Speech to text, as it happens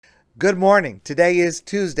Good morning. Today is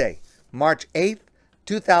Tuesday, March 8th,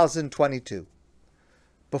 2022.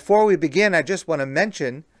 Before we begin, I just want to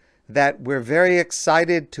mention that we're very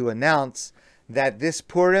excited to announce that this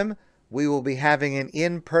Purim, we will be having an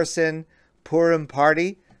in-person Purim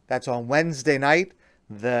party. That's on Wednesday night,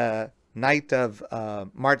 the night of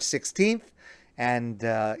March 16th. And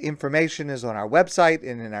information is on our website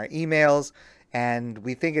and in our emails. And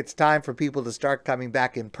we think it's time for people to start coming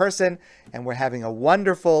back in person. And we're having a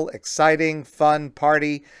wonderful, exciting, fun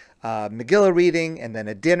party, Megillah reading, and then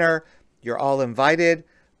a dinner. You're all invited.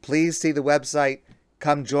 Please see the website.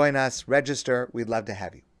 Come join us. Register. We'd love to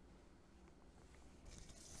have you.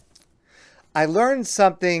 I learned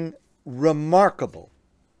something remarkable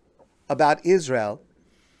about Israel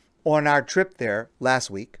on our trip there last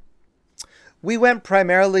week. We went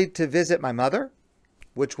primarily to visit my mother,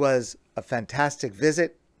 which was a fantastic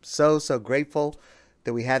visit. So grateful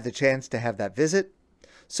that we had the chance to have that visit.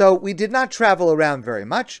 So we did not travel around very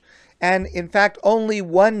much. And in fact, only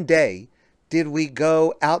one day did we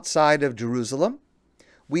go outside of Jerusalem.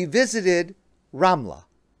 We visited Ramla.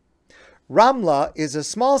 Ramla is a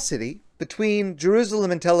small city between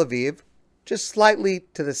Jerusalem and Tel Aviv, just slightly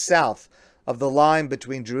to the south of the line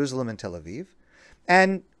between Jerusalem and Tel Aviv.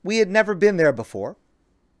 And we had never been there before.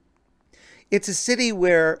 It's a city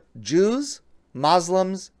where Jews,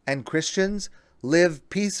 Muslims, and Christians live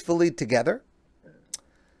peacefully together.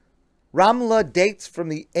 Ramla dates from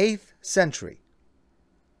the 8th century,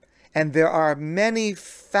 and there are many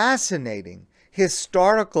fascinating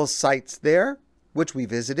historical sites there, which we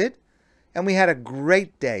visited, and we had a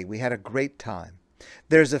great day. We had a great time.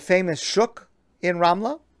 There's a famous shuk in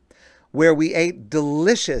Ramla, where we ate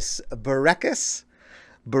delicious burekas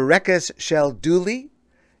shel duli,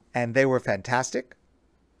 and they were fantastic.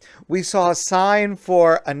 We saw a sign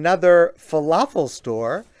for another falafel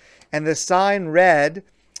store, and the sign read,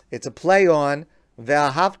 it's a play on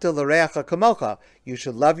Ve'ahavta l'reacha kamocha. You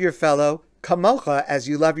should love your fellow kamocha as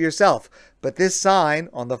you love yourself. But this sign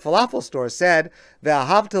on the falafel store said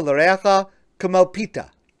Ve'ahavta l'reacha kamo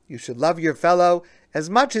pita. You should love your fellow as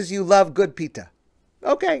much as you love good pita.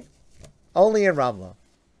 Okay, only in Ramla.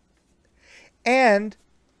 And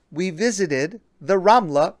we visited the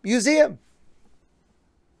Ramla Museum,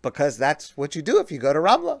 because that's what you do if you go to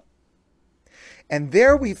Ramla. And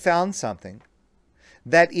there we found something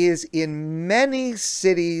that is in many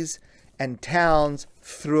cities and towns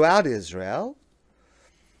throughout Israel,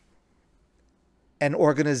 an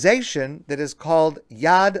organization that is called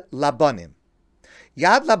Yad Labanim.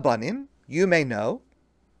 Yad Labanim, you may know,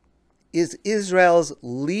 is Israel's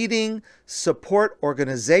leading support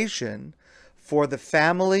organization for the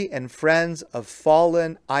family and friends of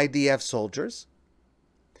fallen IDF soldiers.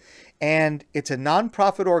 And it's a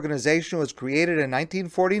nonprofit organization that was created in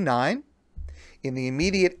 1949 in the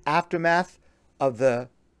immediate aftermath of the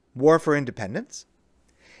War for Independence.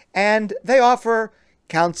 And they offer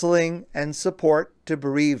counseling and support to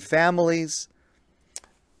bereaved families,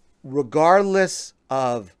 regardless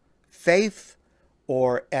of faith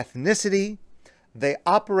or ethnicity. They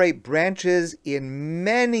operate branches in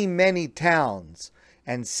many towns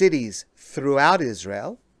and cities throughout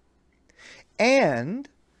Israel, and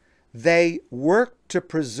they work to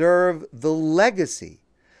preserve the legacy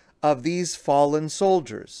of these fallen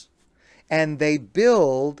soldiers, and they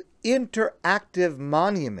build interactive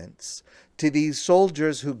monuments to these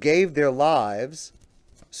soldiers who gave their lives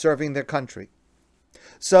serving their country.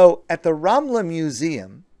 So at the Ramla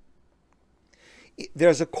Museum,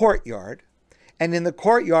 there's a courtyard, and in the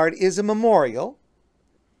courtyard is a memorial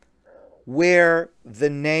where the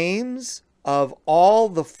names of all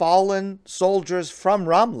the fallen soldiers from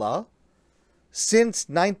Ramla since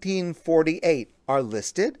 1948 are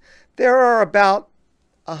listed. There are about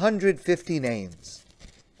 150 names.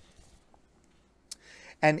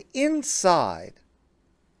 And inside,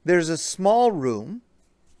 there's a small room,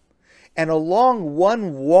 and along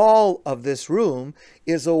one wall of this room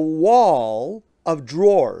is a wall of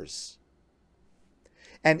drawers.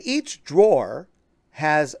 And each drawer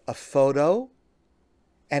has a photo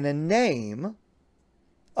and a name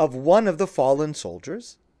of one of the fallen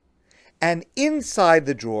soldiers. And inside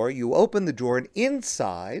the drawer, you open the drawer, and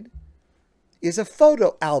inside is a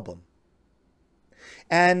photo album.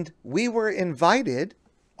 And we were invited,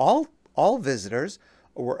 all visitors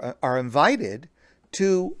are invited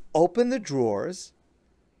to open the drawers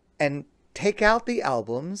and take out the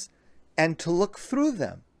albums and to look through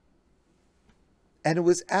them. And it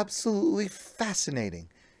was absolutely fascinating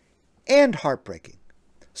and heartbreaking.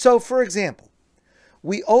 So, for example,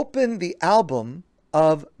 we opened the album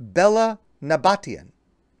of Bella Nabatian,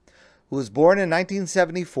 who was born in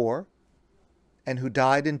 1974 and who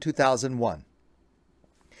died in 2001.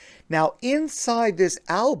 Now, inside this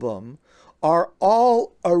album are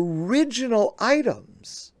all original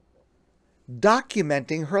items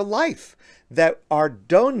documenting her life that are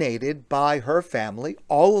donated by her family.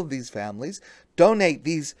 All of these families donate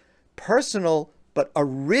these personal but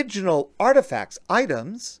original artifacts,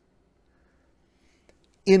 items,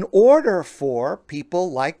 in order for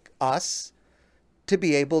people like us to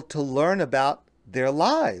be able to learn about their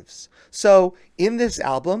lives. So in this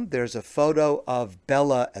album, there's a photo of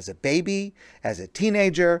Bella as a baby, as a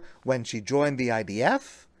teenager, when she joined the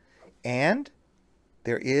IDF, and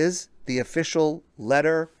there is the official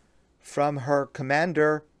letter from her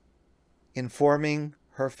commander informing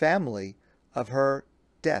her family of her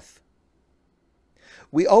death.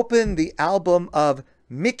 We open the album of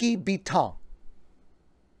Mickey Biton.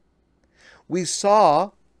 We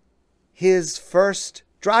saw his first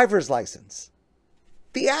driver's license,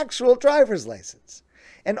 the actual driver's license,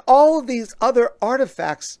 and all of these other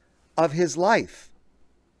artifacts of his life.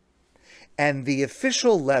 And the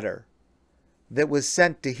official letter that was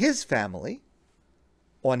sent to his family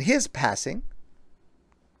on his passing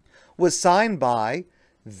was signed by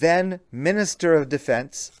then Minister of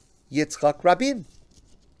Defense Yitzhak Rabin.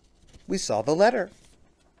 We saw the letter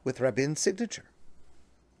with Rabin's signature.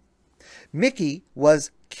 Mickey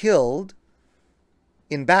was killed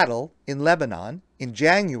in battle in Lebanon in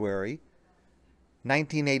January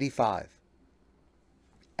 1985.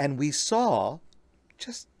 And we saw,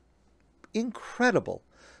 just incredible,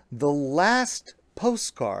 the last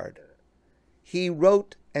postcard he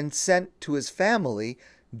wrote and sent to his family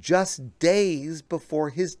just days before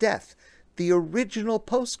his death. The original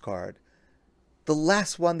postcard, the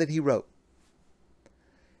last one that he wrote.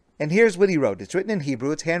 And here's what he wrote. It's written in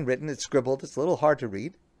Hebrew, it's handwritten, it's scribbled, it's a little hard to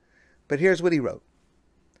read. But here's what he wrote.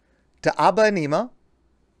 To Abba and Ima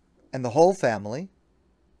and the whole family,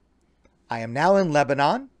 I am now in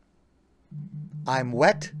Lebanon. I'm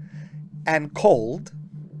wet and cold.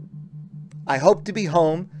 I hope to be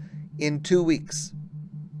home in 2 weeks.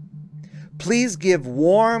 Please give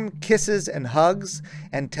warm kisses and hugs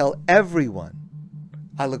and tell everyone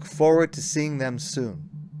I look forward to seeing them soon.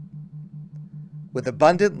 With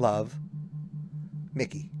abundant love,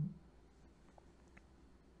 Mickey.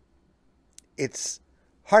 It's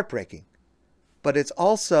heartbreaking, but it's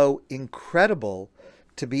also incredible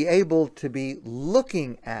to be able to be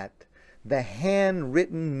looking at the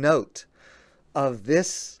handwritten note of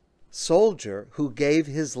this soldier who gave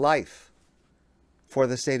his life for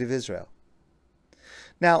the state of Israel.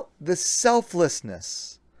 Now, the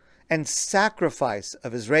selflessness and sacrifice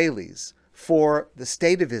of Israelis for the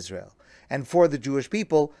state of Israel and for the Jewish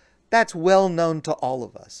people, that's well known to all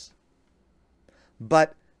of us.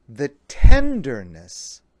 But the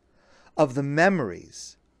tenderness of the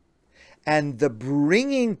memories and the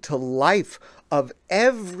bringing to life of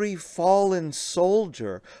every fallen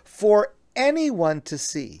soldier for anyone to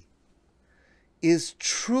see is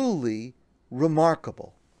truly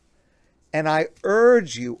remarkable. And I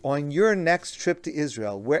urge you on your next trip to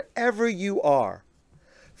Israel, wherever you are,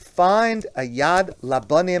 find a Yad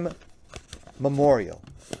Labanim memorial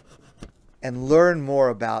and learn more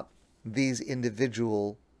about these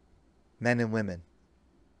individual men and women.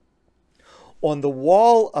 On the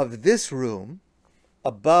wall of this room,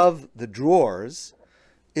 above the drawers,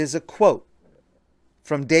 is a quote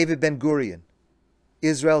from David Ben-Gurion,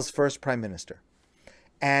 Israel's first prime minister.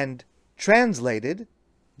 And translated,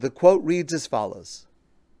 the quote reads as follows.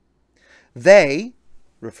 They,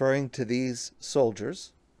 referring to these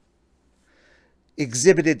soldiers,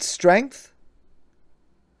 exhibited strength,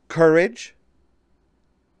 courage,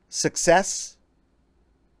 success,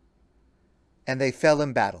 and they fell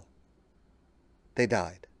in battle. They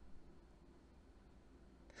died.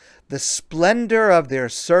 The splendor of their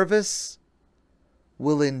service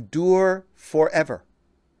will endure forever,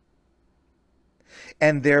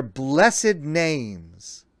 and their blessed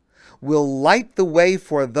names will light the way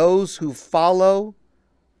for those who follow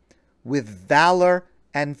with valor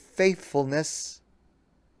and faithfulness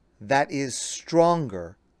that is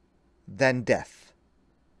stronger than death.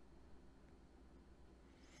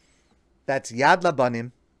 That's Yad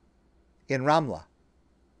Labanim in Ramla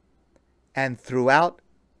and throughout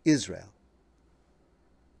Israel.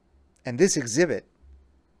 And this exhibit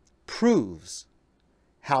proves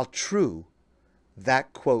how true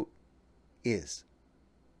that quote is.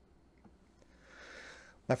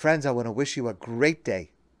 My friends, I want to wish you a great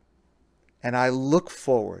day, and I look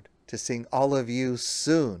forward to seeing all of you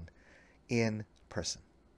soon in person.